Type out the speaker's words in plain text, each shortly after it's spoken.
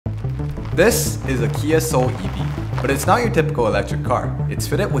This is a Kia Soul EV, but it's not your typical electric car. It's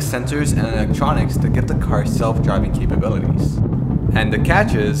fitted with sensors and electronics to give the car self-driving capabilities. And the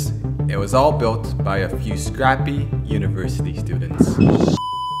catch is, it was all built by a few scrappy university students.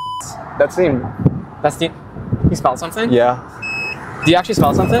 That's the... You smelled something? Yeah. Do you actually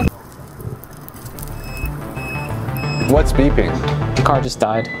smell something? What's beeping? The car just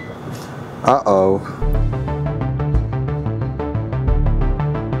died. Uh-oh.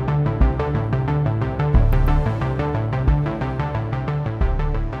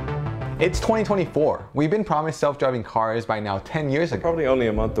 It's 2024. We've been promised self-driving cars by now 10 years ago. Probably only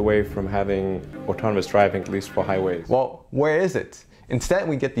a month away from having autonomous driving, at least for highways. Well, where is it? Instead,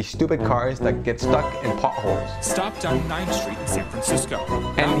 we get these stupid cars that get stuck in potholes. Stopped on 9th Street in San Francisco.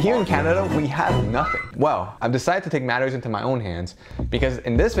 And here in Canada, we have nothing. Well, I've decided to take matters into my own hands because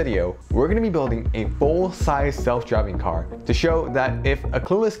in this video, we're going to be building a full-size self-driving car to show that if a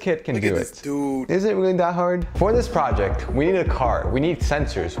clueless kid can do it, is it really that hard? For this project, we need a car, we need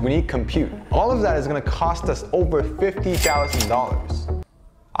sensors, we need compute. All of that is going to cost us over $50,000.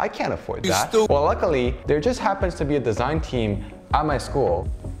 I can't afford that. Well, luckily, there just happens to be a design team at my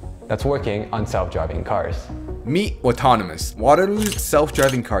school that's working on self-driving cars. Meet Autonomous, Waterloo's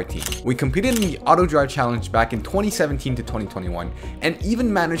self-driving car team. We competed in the Auto Drive Challenge back in 2017 to 2021 and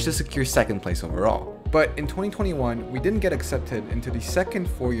even managed to secure second place overall. But in 2021, we didn't get accepted into the second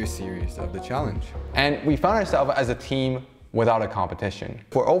 4-year series of the challenge. And we found ourselves as a team without a competition.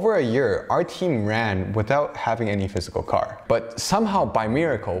 For over a year, our team ran without having any physical car. But somehow, by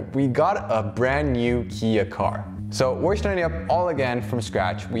miracle, we got a brand new Kia car. So we're starting up all again from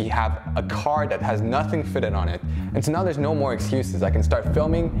scratch. We have a car that has nothing fitted on it. And so now there's no more excuses. I can start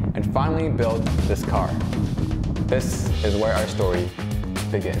filming and finally build this car. This is where our story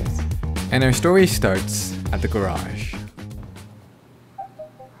begins. And our story starts at the garage.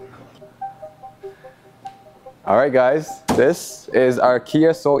 All right, guys, this is our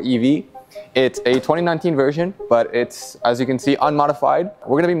Kia Soul EV. It's a 2019 version, but it's, as you can see, unmodified.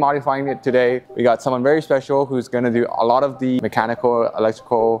 We're gonna be modifying it today. We got someone very special who's gonna do a lot of the mechanical,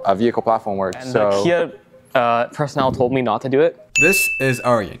 electrical, vehicle platform work. And the Kia personnel told me not to do it. This is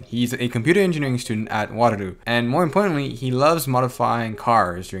Aryan. He's a computer engineering student at Waterloo. And more importantly, he loves modifying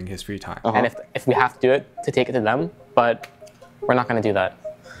cars during his free time. And if we have to do it, to take it to them, but we're not gonna do that.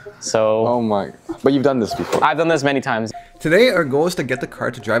 So... Oh my, but you've done this before. I've done this many times. Today, our goal is to get the car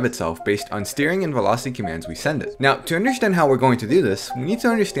to drive itself based on steering and velocity commands we send it. Now, to understand how we're going to do this, we need to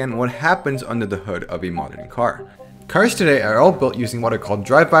understand what happens under the hood of a modern car. Cars today are all built using what are called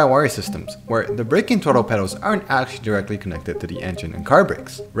drive-by-wire systems, where the brake and throttle pedals aren't actually directly connected to the engine and car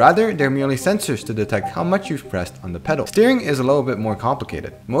brakes. Rather, they're merely sensors to detect how much you've pressed on the pedal. Steering is a little bit more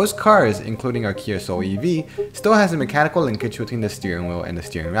complicated. Most cars, including our Kia Soul EV, still has a mechanical linkage between the steering wheel and the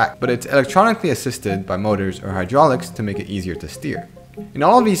steering rack, but it's electronically assisted by motors or hydraulics to make it easier to steer. In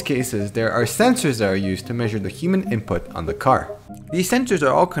all of these cases, there are sensors that are used to measure the human input on the car. These sensors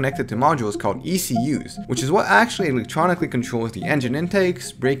are all connected to modules called ECUs, which is what actually electronically controls the engine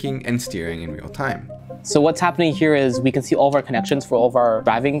intakes, braking, and steering in real time. So what's happening here is we can see all of our connections for all of our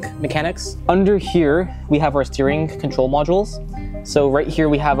driving mechanics. Under here, we have our steering control modules. So right here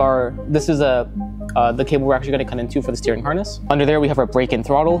we have this is the cable we're actually going to cut into for the steering harness. Under there we have our brake and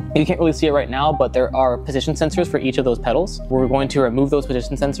throttle. You can't really see it right now, but there are position sensors for each of those pedals. We're going to remove those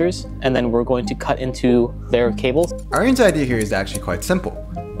position sensors and then we're going to cut into their cables. Aryan's idea here is actually quite simple.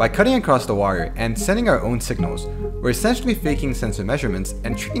 By cutting across the wire and sending our own signals, we're essentially faking sensor measurements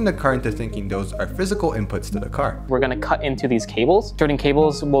and tricking the car into thinking those are physical inputs to the car. We're going to cut into these cables. Certain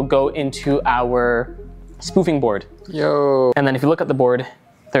cables will go into our spoofing board. Yo. And then if you look at the board,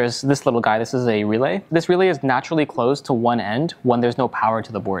 there's this little guy. This is a relay. This relay is naturally closed to one end when there's no power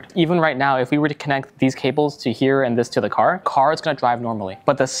to the board. Even right now, if we were to connect these cables to here and this to the car is going to drive normally.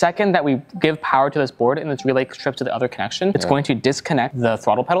 But the second that we give power to this board and this relay strips to the other connection, it's going to disconnect the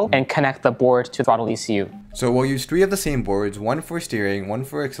throttle pedal and connect the board to the throttle ECU. So we'll use 3 of the same boards, one for steering, one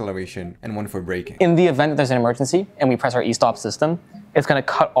for acceleration, and one for braking. In the event that there's an emergency and we press our e-stop system, it's going to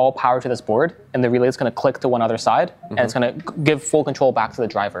cut all power to this board and the relay is going to click to one other side and it's going to give full control back to the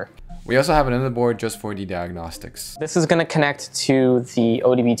driver. We also have another board just for the diagnostics. This is going to connect to the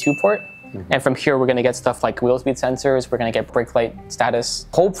ODB2 port. And from here, we're going to get stuff like wheel speed sensors. We're going to get brake light status.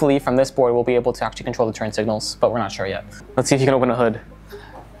 Hopefully from this board, we'll be able to actually control the turn signals, but we're not sure yet. Let's see if you can open the hood.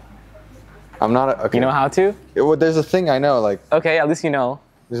 I'm not okay. You know how to? Well, there's a thing I know, like... Okay, at least you know.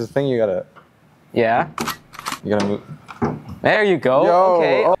 There's a thing you gotta... Yeah? You gotta move... There you go. Yo,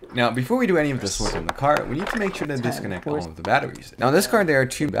 okay. oh. Now, before we do any of this work on the car, we need to make sure to disconnect all of the batteries. Now, this car, there are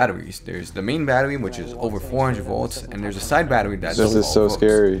two batteries. There's the main battery, which is over 400 volts, and there's a side battery that's This is so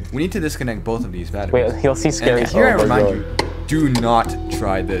scary. We need to disconnect both of these batteries. Wait, you'll see scary. And here I Oh my remind God. you, do not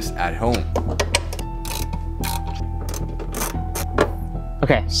try this at home.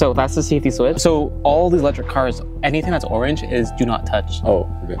 Okay, so that's the safety switch. So all these electric cars, anything that's orange is do not touch. Oh,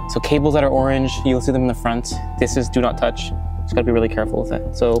 okay. So cables that are orange, you'll see them in the front. This is do not touch. Just gotta be really careful with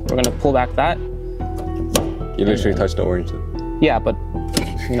it. So we're gonna pull back that. You literally touched the orange. Yeah, but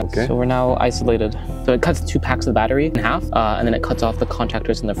Okay. so we're now isolated. So it cuts 2 packs of the battery in half, and then it cuts off the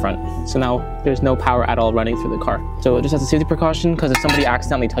contactors in the front. So now there's no power at all running through the car. So just as a safety precaution, because if somebody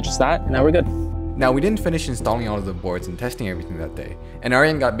accidentally touches that, now we're good. Now, we didn't finish installing all of the boards and testing everything that day, and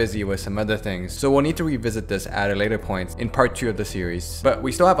Aryan got busy with some other things, so we'll need to revisit this at a later point in part 2 of the series. But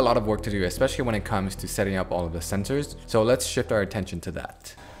we still have a lot of work to do, especially when it comes to setting up all of the sensors, so let's shift our attention to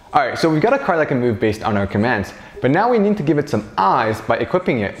that. Alright, so we've got a car that can move based on our commands, but now we need to give it some eyes by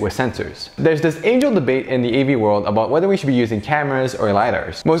equipping it with sensors. There's this age-old debate in the AV world about whether we should be using cameras or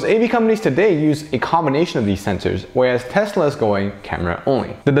LiDARs. Most AV companies today use a combination of these sensors, whereas Tesla is going camera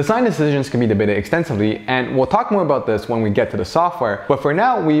only. The design decisions can be debated extensively, and we'll talk more about this when we get to the software, but for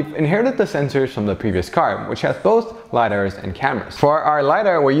now we've inherited the sensors from the previous car, which has both LiDARs and cameras. For our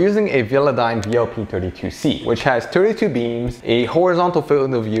LiDAR, we're using a Velodyne VLP32C, which has 32 beams, a horizontal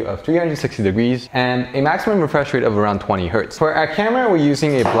field of view of 360 degrees, and a maximum refresh rate of around 20 Hz. For our camera, we're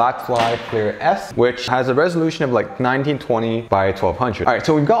using a Blackfly Clear S, which has a resolution of like 1920 by 1200. Alright,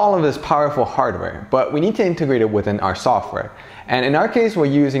 so we've got all of this powerful hardware, but we need to integrate it within our software. And in our case, we're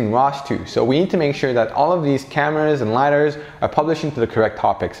using ROS2, so we need to make sure that all of these cameras and LiDARs are publishing to the correct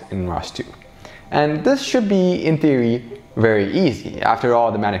topics in ROS2. And this should be, in theory, very easy. After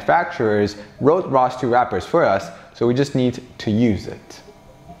all, the manufacturers wrote ROS2 wrappers for us, so we just need to use it.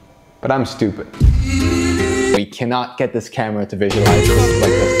 But I'm stupid. We cannot get this camera to visualize this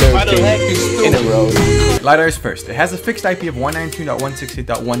like the third day in a row. LiDARs first. It has a fixed IP of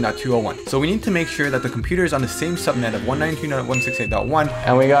 192.168.1.201, so we need to make sure that the computer is on the same subnet of 192.168.1.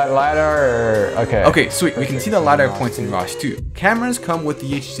 And we got LiDAR, okay. Okay, sweet. We can see the LiDAR points in ROS2. Cameras come with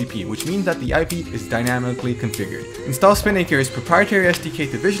the HCP, which means that the IP is dynamically configured. Install Spinnaker's proprietary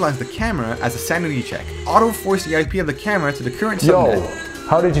SDK to visualize the camera as a sanity check. Auto force the IP of the camera to the current subnet.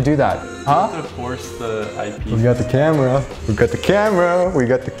 How did you do that? Huh? To force the IP. We got the camera. We got the camera. We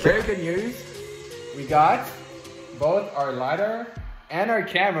got the camera. Very good news. We got both our LiDAR and our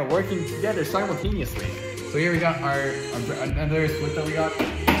camera working together simultaneously. So here we got our another switch that we got.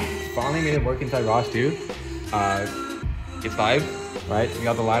 Finally made it work inside ROS2. It's live, right? We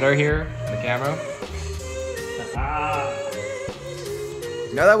got the LiDAR here and the camera.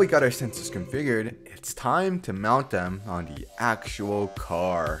 Now that we got our sensors configured, it's time to mount them on the actual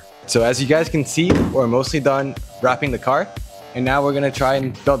car. So as you guys can see, we're mostly done wrapping the car. And now we're gonna try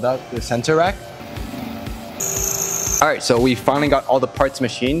and build out the sensor rack. All right, so we finally got all the parts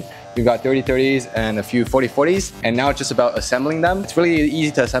machined. We've got 3030s and a few 4040s, and now it's just about assembling them. It's really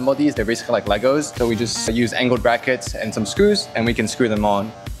easy to assemble these. They're basically like Legos. So we just use angled brackets and some screws, and we can screw them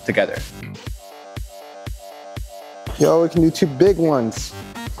on together. Yo, we can do 2 big ones.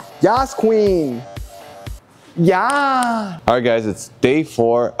 Yas, queen. Yeah. Alright guys, it's day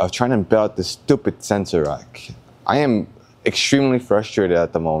 4 of trying to build this stupid sensor rack. I am extremely frustrated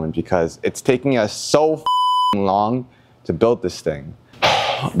at the moment because it's taking us so long to build this thing.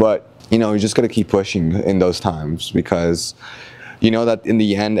 But, you know, you just gotta keep pushing in those times because you know that in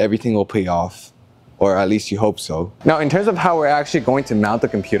the end everything will pay off, or at least you hope so. Now, in terms of how we're actually going to mount the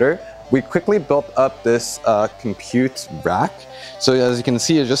computer, we quickly built up this compute rack. So as you can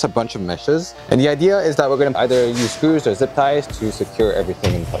see, it's just a bunch of meshes. And the idea is that we're gonna either use screws or zip ties to secure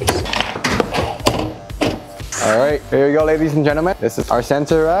everything in place. All right, here you go, ladies and gentlemen. This is our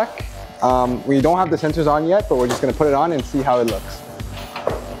sensor rack. We don't have the sensors on yet, but we're just gonna put it on and see how it looks.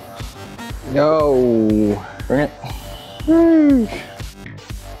 Yo, bring it. Woo.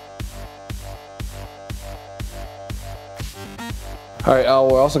 All right,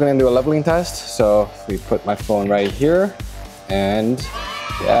 we're also gonna do a leveling test. So we put my phone right here, and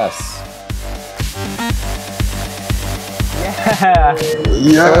yes. Yeah.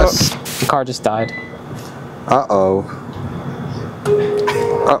 Yes. The car just died. Uh-oh.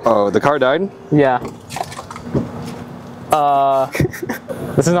 Uh-oh, the car died? Yeah.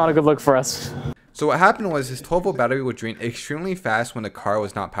 This is not a good look for us. So what happened was his 12-volt battery would drain extremely fast when the car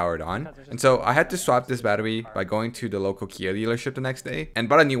was not powered on. And so I had to swap this battery by going to the local Kia dealership the next day and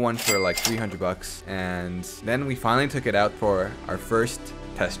bought a new one for like 300 bucks. And then we finally took it out for our first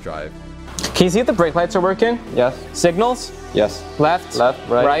test drive. Can you see if the brake lights are working? Yes. Signals? Yes. Left? Left,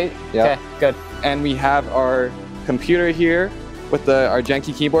 right. Yeah. Okay, good. And we have our computer here with our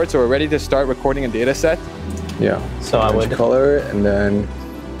janky keyboard, so we're ready to start recording a data set. Yeah. So I would color and then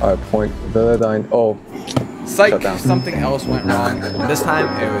point the line. Oh, Psych, something else went wrong. This time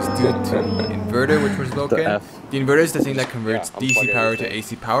it was due to the inverter which was broken. The inverter is the thing that converts DC power to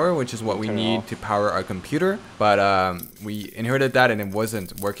AC power, which is what we need to power our computer. But we inherited that and it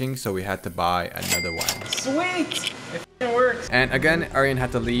wasn't working, so we had to buy another one. Sweet! It works. And again, Aryan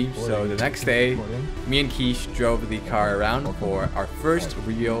had to leave, so the next day, me and Keish drove the car around for our first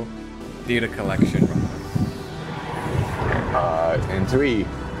real data collection run. In 3,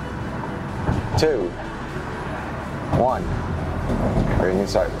 2, 1. Aryan, you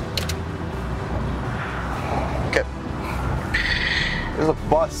start. Okay. There's a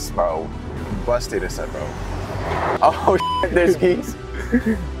bus, bro. Bus data set, bro. Oh shit, there's keys.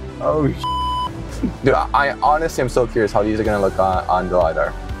 Oh shit. Dude, I honestly am so curious how these are gonna look on the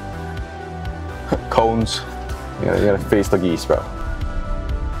LiDAR. Cones. You gotta face the geese, bro.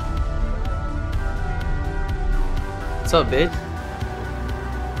 What's up, bitch?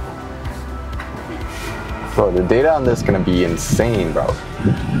 Bro, the data on this is gonna be insane, bro.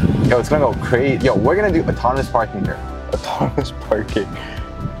 Yo, it's gonna go crazy. Yo, we're gonna do autonomous parking here. Autonomous parking.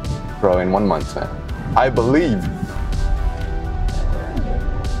 Bro, in 1 month, man. I believe.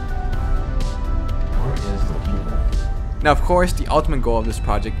 Now, of course, the ultimate goal of this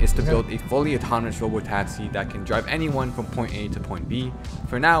project is to build a fully autonomous robotaxi that can drive anyone from point A to point B.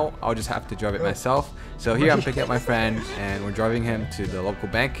 For now, I'll just have to drive it myself. So here I'm picking up my friend and we're driving him to the local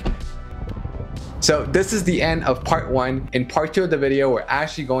bank. So this is the end of part 1. In part 2 of the video, we're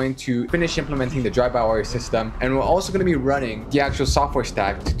actually going to finish implementing the drive-by-wire system, and we're also going to be running the actual software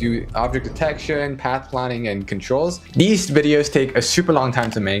stack to do object detection, path planning, and controls. These videos take a super long time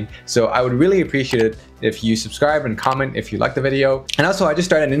to make, so I would really appreciate it if you subscribe and comment if you like the video. And also, I just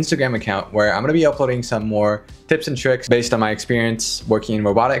started an Instagram account where I'm going to be uploading some more tips and tricks based on my experience working in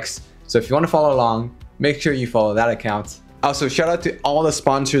robotics. So if you want to follow along, make sure you follow that account. Also, shout out to all the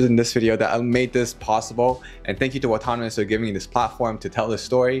sponsors in this video that have made this possible, and thank you to Autonomous for giving me this platform to tell this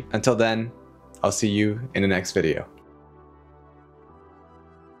story. Until then, I'll see you in the next video.